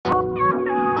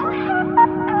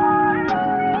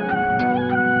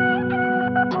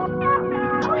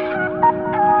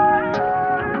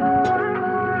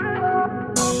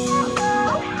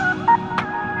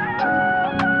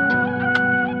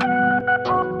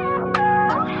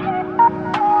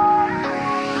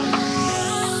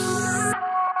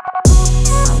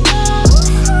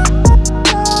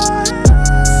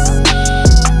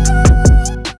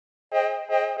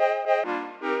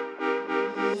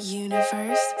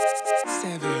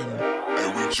7.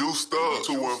 And we juiced up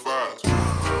 215.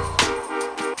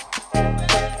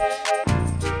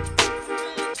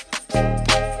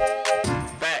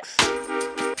 Facts.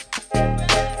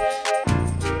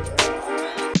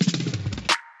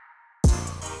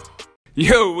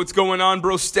 Yo, what's going on,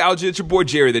 bro? Nostalgia, it's your boy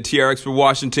Jerry, the TRX for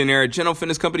Washington Area General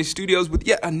Fitness Company Studios with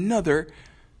yet another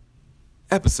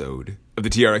episode of the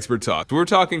TR Expert Talk. We're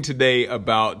talking today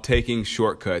about taking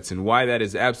shortcuts and why that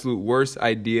is the absolute worst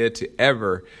idea to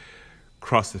ever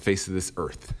cross the face of this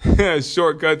earth.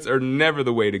 Shortcuts are never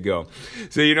the way to go.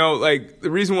 So, the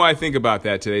reason why I think about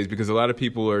that today is because a lot of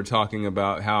people are talking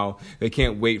about how they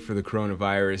can't wait for the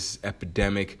coronavirus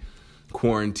epidemic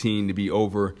quarantine to be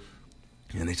over.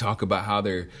 And they talk about how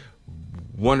they're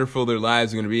wonderful their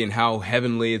lives are going to be and how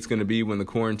heavenly it's going to be when the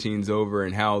quarantine's over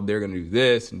and how they're going to do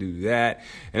this and do that.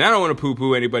 And I don't want to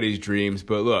poo-poo anybody's dreams,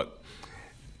 but look,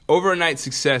 overnight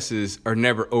successes are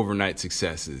never overnight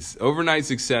successes. Overnight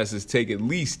successes take at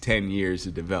least 10 years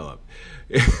to develop.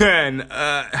 And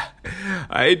I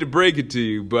hate to break it to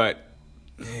you, but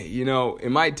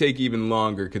it might take even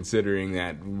longer considering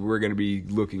that we're going to be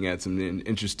looking at some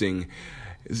interesting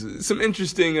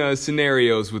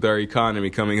scenarios with our economy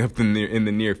coming up in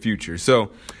the near future. So,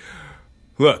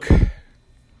 look,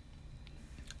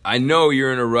 I know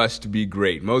you're in a rush to be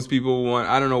great. Most people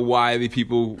I don't know why the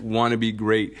people want to be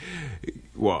great.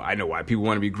 Well, I know why people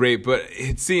want to be great, but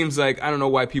it seems like I don't know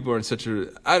why people are in such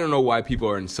a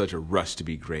rush to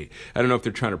be great. I don't know if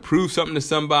they're trying to prove something to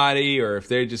somebody or if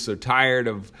they're just so tired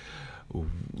of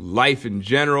life in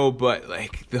general, but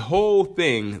like the whole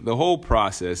thing, the whole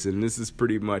process, and this is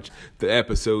pretty much the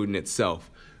episode in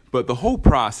itself, but the whole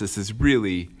process is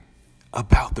really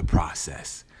about the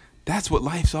process. That's what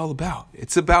life's all about.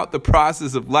 It's about the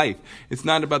process of life. It's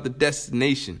not about the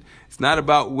destination. It's not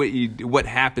about what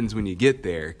happens when you get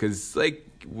there, because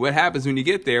what happens when you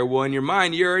get there, well, in your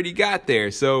mind, you already got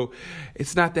there, so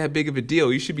it's not that big of a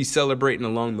deal. You should be celebrating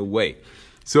along the way.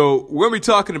 So we're going to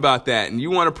be talking about that, and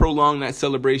you want to prolong that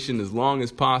celebration as long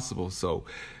as possible. So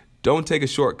don't take a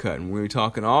shortcut. And we're going to be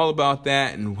talking all about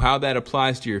that and how that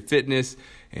applies to your fitness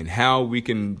and how we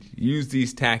can use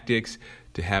these tactics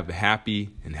to have a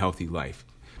happy and healthy life.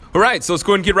 All right, so let's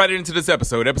go ahead and get right into this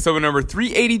episode number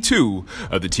 382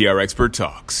 of the TR Expert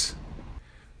Talks.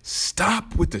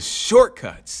 Stop with the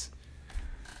shortcuts,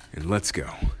 and let's go.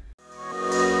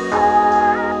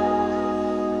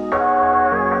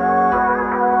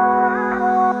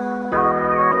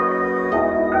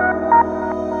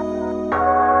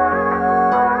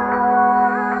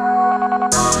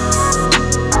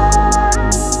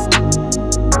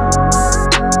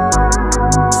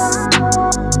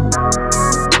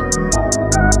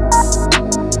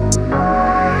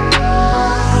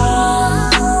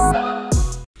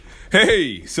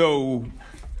 Hey, so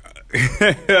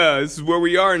this is where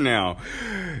we are now.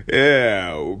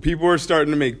 Yeah, people are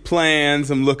starting to make plans.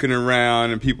 I'm looking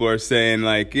around and people are saying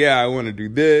I want to do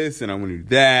this and I want to do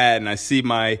that. And I see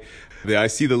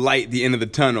the light at the end of the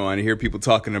tunnel, and I hear people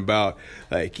talking about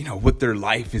what their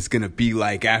life is going to be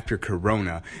like after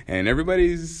Corona. And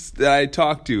everybody's that I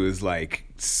talk to is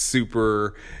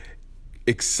super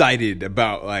excited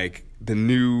about the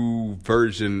new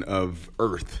version of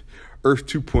Earth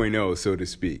 2.0, so to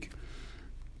speak.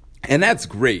 And that's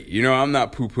great. I'm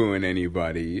not poo-pooing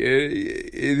anybody.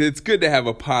 It's good to have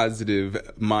a positive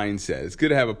mindset. It's good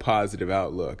to have a positive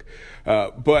outlook.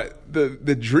 But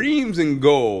the dreams and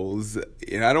goals,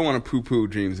 I don't want to poo-poo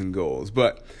dreams and goals,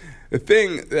 but the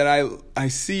thing that I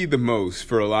see the most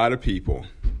for a lot of people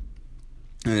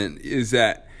is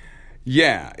that,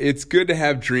 it's good to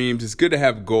have dreams. It's good to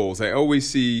have goals. I always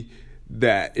see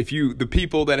that the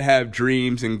people that have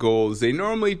dreams and goals, they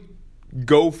normally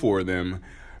go for them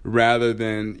rather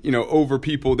than, over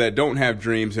people that don't have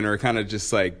dreams and are kind of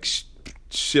just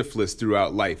shiftless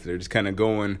throughout life. They're just kind of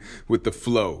going with the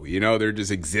flow, they're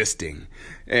just existing,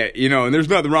 and there's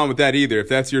nothing wrong with that either. If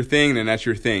that's your thing, then that's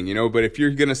your thing, but if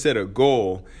you're going to set a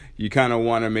goal, you kind of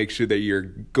want to make sure that you're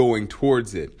going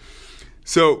towards it.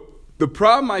 So the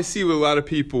problem I see with a lot of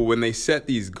people when they set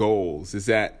these goals is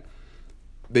that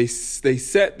they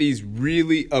set these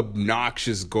really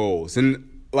obnoxious goals. And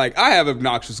I have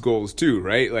obnoxious goals too,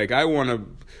 right? I want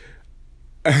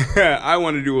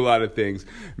to do a lot of things,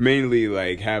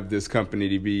 mainly have this company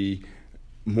to be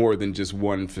more than just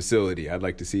one facility. I'd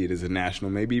like to see it as a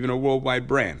national, maybe even a worldwide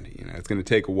brand. It's going to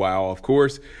take a while, of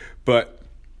course, but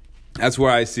that's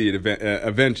where I see it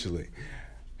eventually.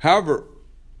 However,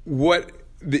 what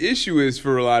the issue is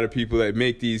for a lot of people that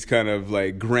make these kind of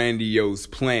grandiose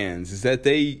plans is that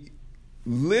they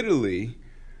literally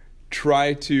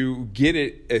try to get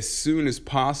it as soon as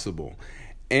possible.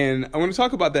 And I want to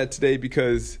talk about that today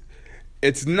because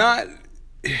it's not...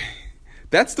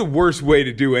 That's the worst way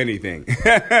to do anything.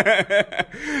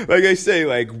 Like I say,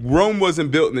 like Rome wasn't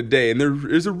built in a day, and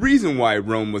there's a reason why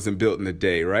Rome wasn't built in a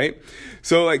day, right?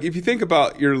 So like if you think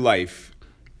about your life,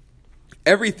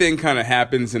 everything kind of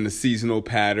happens in a seasonal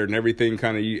pattern. Everything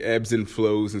kind of ebbs and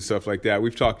flows and stuff like that.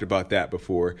 We've talked about that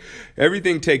before.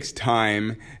 Everything takes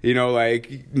time,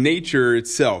 like nature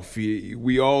itself.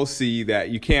 We all see that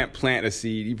you can't plant a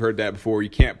seed. You've heard that before. You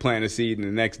can't plant a seed and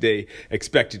the next day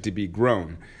expect it to be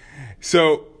grown.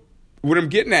 So what I'm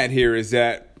getting at here is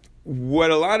that what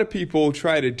a lot of people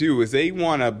try to do is they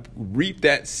want to reap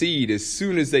that seed as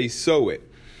soon as they sow it.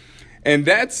 And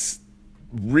that's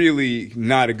really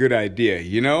not a good idea,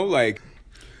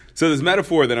 So this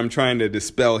metaphor that I'm trying to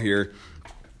dispel here,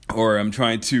 or I'm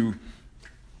trying to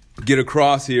get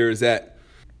across here, is that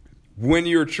when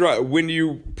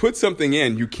you put something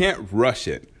in, you can't rush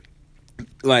it.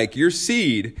 Like your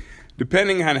seed,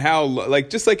 depending on how,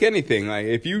 just like anything, like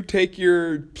if you take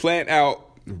your plant out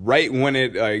right when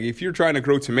if you're trying to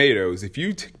grow tomatoes, if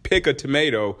you pick a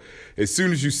tomato as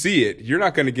soon as you see it, you're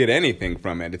not going to get anything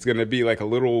from it. It's going to be like a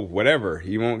little whatever.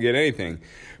 You won't get anything.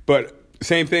 But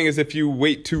same thing as if you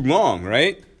wait too long,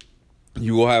 right?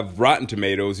 You will have rotten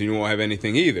tomatoes and you won't have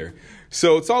anything either.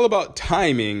 So it's all about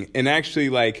timing and actually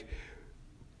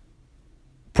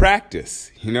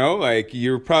practice,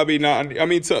 you're probably not,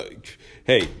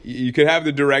 hey, you could have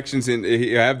the directions and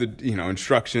you have the,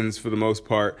 instructions for the most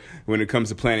part when it comes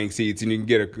to planting seeds, and you can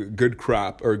get a good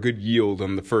crop or a good yield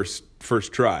on the first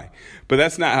try. But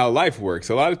that's not how life works.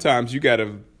 A lot of times you got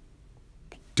to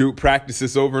practice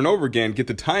this over and over again, get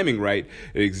the timing right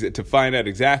to find out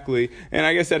exactly. And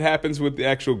I guess that happens with the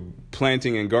actual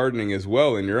planting and gardening as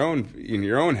well in your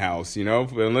own house,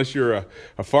 unless you're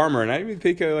a farmer. And I even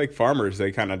think like farmers,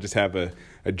 they kind of just have a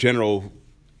general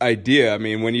idea. I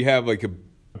mean, when you have like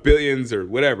billions or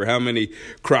whatever, how many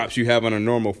crops you have on a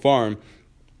normal farm,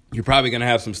 you're probably going to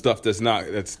have some stuff that's not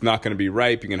going to be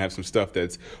ripe. You're going to have some stuff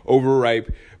that's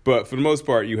overripe. But for the most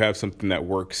part, you have something that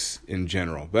works in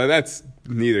general. But that's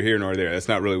neither here nor there. That's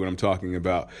not really what I'm talking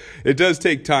about. It does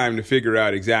take time to figure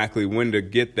out exactly when to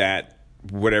get that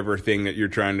whatever thing that you're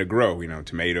trying to grow,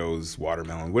 tomatoes,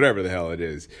 watermelon, whatever the hell it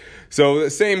is. So the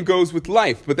same goes with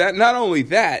life. But that not only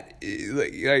that,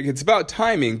 it's about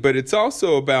timing, but it's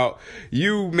also about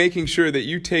you making sure that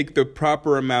you take the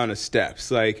proper amount of steps.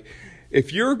 Like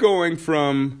if you're going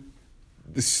from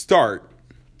the start,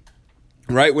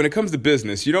 right, when it comes to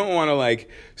business, you don't want to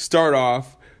start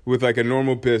off with a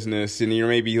normal business and you're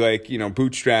maybe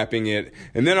bootstrapping it,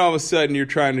 and then all of a sudden you're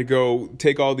trying to go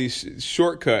take all these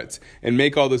shortcuts and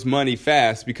make all this money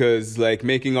fast, because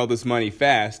making all this money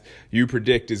fast you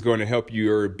predict is going to help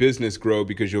your business grow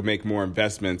because you'll make more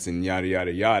investments and yada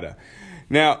yada yada.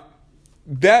 Now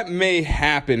that may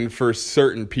happen for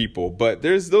certain people, but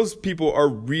those people are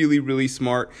really, really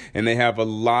smart, and they have a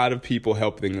lot of people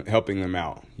helping them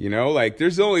out.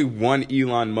 There's only one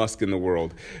Elon Musk in the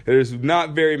world. There's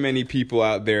not very many people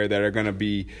out there that are going to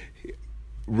be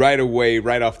right away,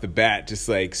 right off the bat, just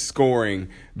scoring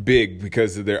big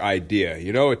because of their idea.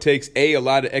 It takes a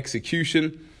lot of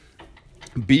execution,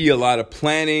 B, a lot of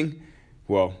planning.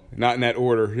 Well, not in that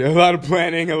order. A lot of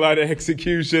planning, a lot of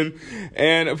execution,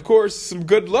 and of course, some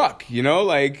good luck.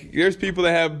 There's people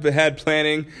that have had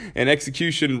planning and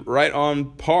execution right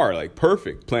on par,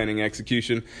 perfect planning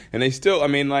execution, and they still,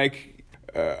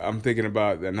 I'm thinking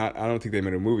about that. I don't think they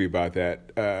made a movie about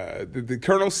that. The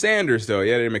Colonel Sanders, though,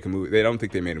 yeah, they didn't make a movie. I don't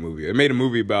think they made a movie. They made a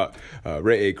movie about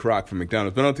Ray A. Kroc from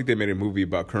McDonald's, but I don't think they made a movie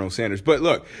about Colonel Sanders. But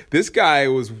look, this guy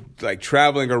was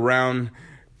traveling around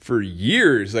for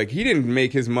years. He didn't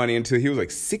make his money until he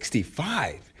was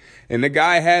 65. And the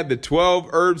guy had the 12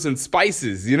 herbs and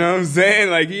spices, you know what I'm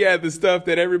saying? He had the stuff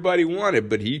that everybody wanted,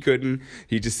 but he couldn't.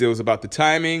 It was about the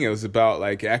timing. It was about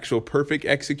actual perfect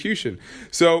execution.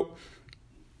 So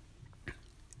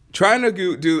trying to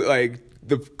do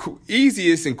the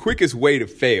easiest and quickest way to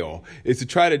fail is to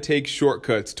try to take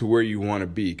shortcuts to where you want to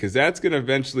be, because that's going to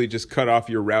eventually just cut off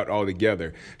your route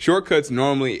altogether. Shortcuts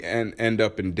normally end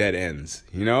up in dead ends.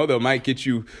 They might get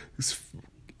you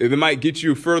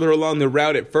further along the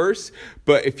route at first,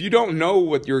 but if you don't know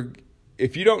where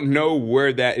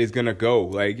that is going to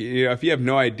go, if you have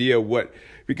no idea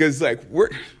because let's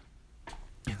put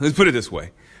it this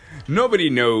way. Nobody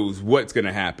knows what's going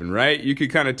to happen, right? You could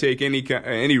kind of take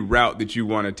any route that you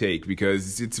want to take,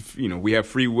 because it's, we have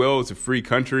free will. It's a free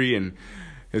country, and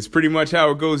it's pretty much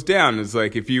how it goes down. It's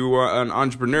if you are an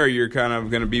entrepreneur, you're kind of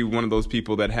going to be one of those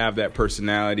people that have that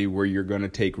personality where you're going to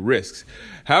take risks.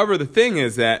 However, the thing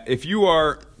is that if you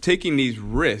are taking these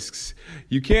risks,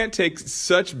 you can't take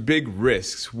such big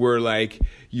risks where like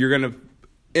you're going to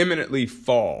imminently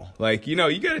fall. Like, you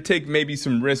got to take maybe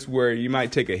some risks where you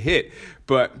might take a hit.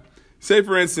 But say,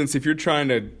 for instance, if you're trying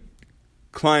to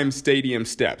climb stadium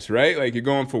steps, right? Like you're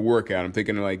going for a workout. I'm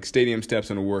thinking of like stadium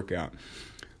steps on a workout.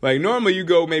 Like normally you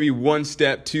go maybe 1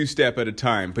 step, 2 step at a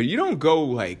time, but you don't go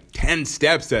like 10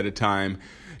 steps at a time,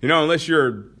 unless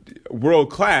you're world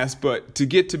class. But to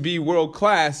get to be world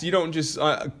class, you don't just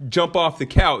jump off the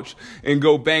couch and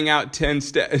go bang out 10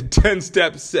 step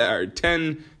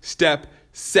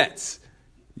sets.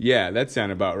 Yeah, that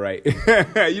sounded about right.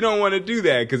 You don't want to do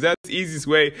that because that's the easiest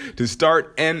way to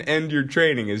start and end your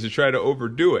training is to try to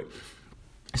overdo it.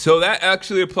 So that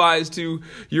actually applies to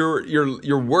your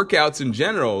workouts in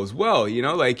general as well.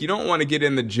 Like you don't want to get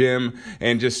in the gym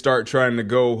and just start trying to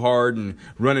go hard and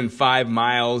running 5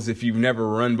 miles if you've never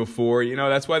run before.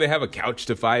 That's why they have a Couch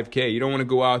to 5K. You don't want to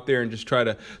go out there and just try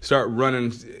to start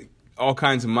running all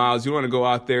kinds of miles. You want to go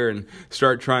out there and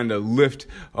start trying to lift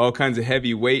all kinds of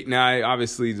heavy weight. Now,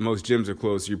 obviously, most gyms are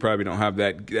closed, so you probably don't have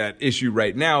that issue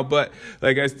right now. But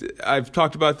like I've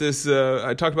talked about this,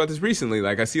 I talked about this recently.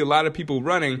 Like I see a lot of people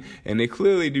running, and they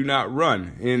clearly do not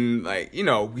run. And like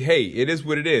hey, it is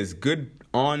what it is. Good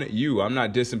on you. I'm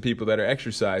not dissing people that are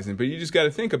exercising, but you just got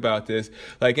to think about this.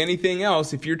 Like anything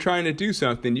else, if you're trying to do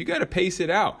something, you got to pace it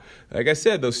out. Like I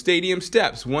said, those stadium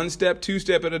steps, 1 step, 2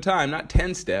 step at a time, not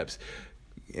 10 steps.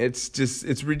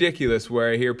 It's ridiculous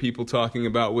where I hear people talking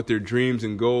about what their dreams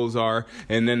and goals are,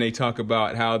 and then they talk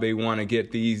about how they want to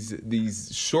get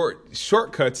these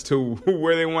shortcuts to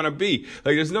where they want to be.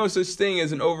 Like there's no such thing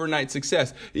as an overnight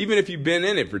success. Even if you've been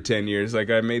in it for 10 years, like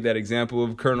I made that example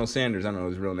of Colonel Sanders. I don't know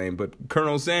his real name, but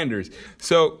Colonel Sanders.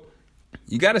 So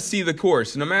you got to see the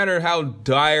course. No matter how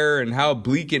dire and how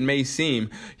bleak it may seem,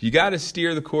 you got to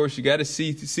steer the course. You got to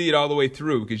see it all the way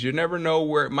through because you never know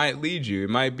where it might lead you. It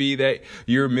might be that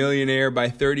you're a millionaire by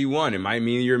 31. It might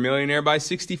mean you're a millionaire by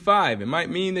 65. It might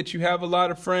mean that you have a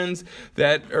lot of friends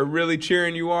that are really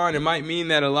cheering you on. It might mean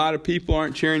that a lot of people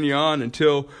aren't cheering you on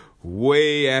until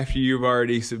way after you've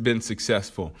already been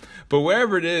successful. But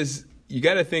wherever it is, you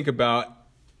got to think about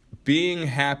being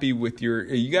happy with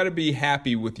you got to be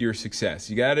happy with your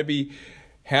success. You got to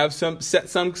have some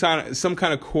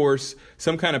kind of course,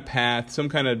 some kind of path, some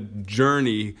kind of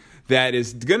journey that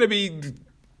is going to be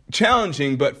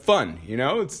challenging but fun.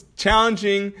 It's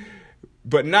challenging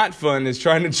but not fun is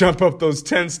trying to jump up those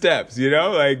 10 steps,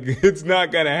 like it's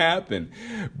not going to happen.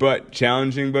 But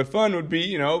challenging but fun would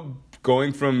be,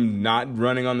 going from not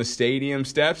running on the stadium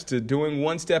steps to doing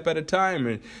 1 step at a time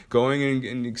and going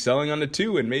and excelling on the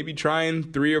 2 and maybe trying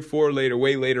 3 or 4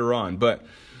 way later on. But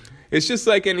it's just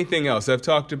like anything else. I've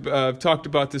talked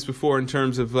about this before in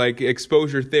terms of like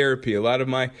exposure therapy. A lot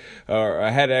of I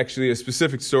had actually a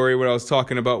specific story when I was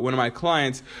talking about one of my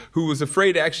clients who was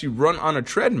afraid to actually run on a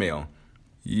treadmill.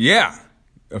 Yeah.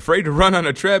 Afraid to run on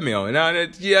a treadmill. And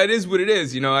it is what it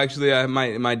is. Actually,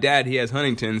 my dad, he has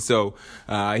Huntington, so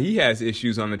he has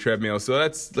issues on the treadmill. So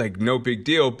that's like no big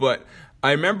deal. But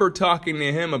I remember talking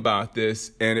to him about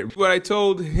this, and what I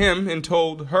told him and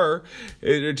told her,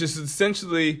 it just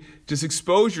essentially just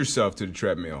expose yourself to the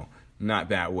treadmill. Not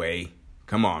that way.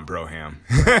 Come on, Broham.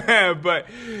 But,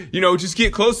 just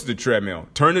get close to the treadmill.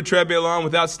 Turn the treadmill on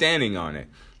without standing on it.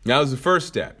 That was the first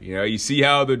step. You see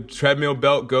how the treadmill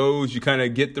belt goes. You kind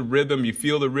of get the rhythm. You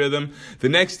feel the rhythm. The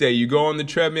next day, you go on the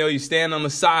treadmill. You stand on the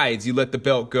sides. You let the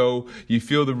belt go. You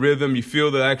feel the rhythm. You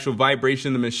feel the actual vibration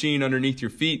of the machine underneath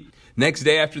your feet. Next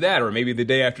day after that, or maybe the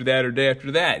day after that or day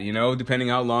after that, depending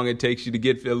how long it takes you to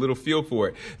get a little feel for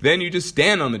it. Then you just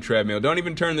stand on the treadmill. Don't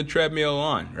even turn the treadmill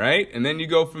on, right? And then you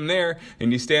go from there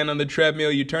and you stand on the treadmill.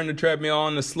 You turn the treadmill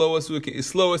on the slowest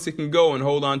it can go and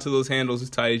hold on to those handles as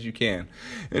tight as you can.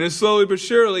 And then slowly but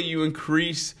surely you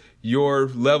increase your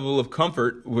level of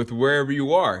comfort with wherever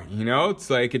you are.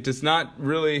 It's like it doesn't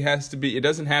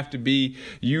have to be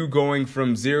you going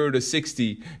from 0 to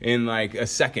 60 in like a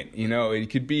second. It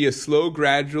could be a slow,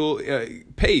 gradual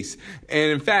pace.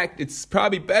 And in fact, it's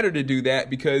probably better to do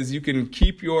that because you can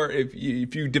keep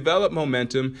if you develop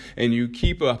momentum and you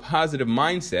keep a positive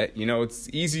mindset, it's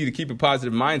easy to keep a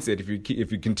positive mindset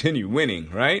if you continue winning,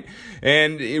 right?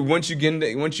 And once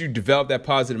you develop that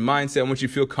positive mindset, once you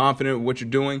feel confident with what you're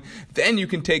doing, then you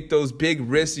can take those big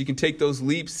risks, you can take those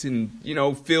leaps and,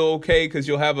 feel okay because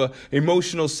you'll have a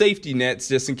emotional safety nets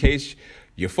just in case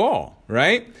you fall,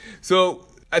 right? So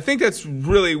I think that's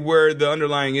really where the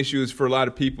underlying issue is for a lot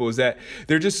of people is that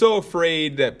they're just so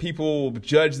afraid that people will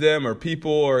judge them or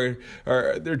people are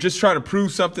they're just trying to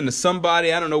prove something to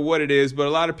somebody. I don't know what it is, but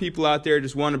a lot of people out there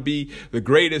just want to be the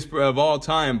greatest of all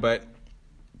time, but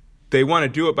they want to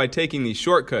do it by taking these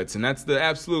shortcuts, and that's the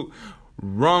absolute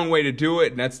wrong way to do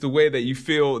it. And that's the way that you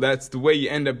feel, that's the way you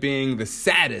end up being the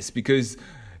saddest, because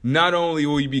not only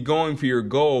will you be going for your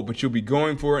goal, but you'll be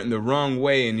going for it in the wrong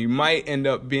way, and you might end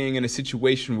up being in a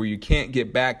situation where you can't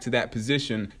get back to that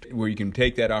position where you can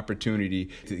take that opportunity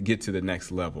to get to the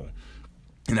next level.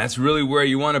 And that's really where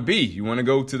you want to be. You want to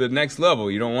go to the next level.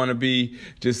 You don't want to be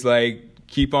just like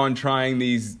keep on trying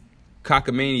these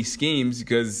cockamamie schemes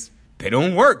because they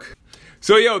don't work.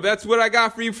 So, that's what I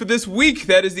got for you for this week.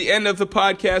 That is the end of the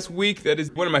podcast week. That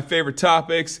is one of my favorite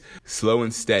topics, slow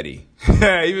and steady.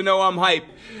 Even though I'm hype,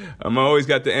 I'm always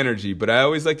got the energy, but I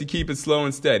always like to keep it slow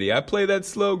and steady. I play that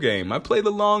slow game. I play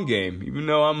the long game. Even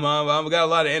though I've got a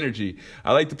lot of energy,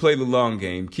 I like to play the long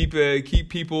game. Keep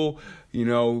people,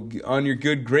 on your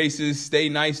good graces. Stay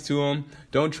nice to them.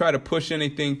 Don't try to push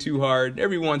anything too hard.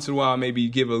 Every once in a while, maybe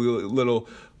give a little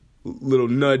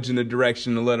nudge in the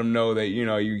direction to let them know that,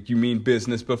 you mean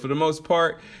business. But for the most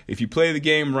part, if you play the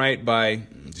game right by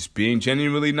just being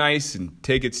genuinely nice and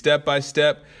take it step by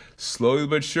step, slowly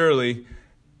but surely,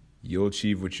 you'll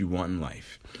achieve what you want in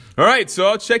life. All right, so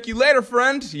I'll check you later,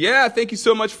 friend. Yeah, thank you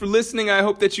so much for listening. I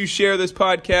hope that you share this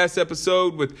podcast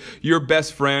episode with your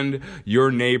best friend,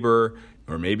 your neighbor,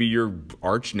 or maybe your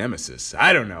arch nemesis.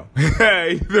 I don't know.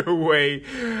 Either way,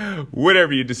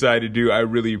 whatever you decide to do, I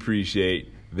really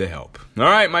appreciate the help. All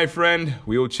right, my friend,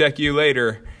 we will check you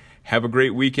later. Have a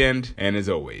great weekend, and as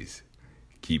always,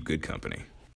 keep good company.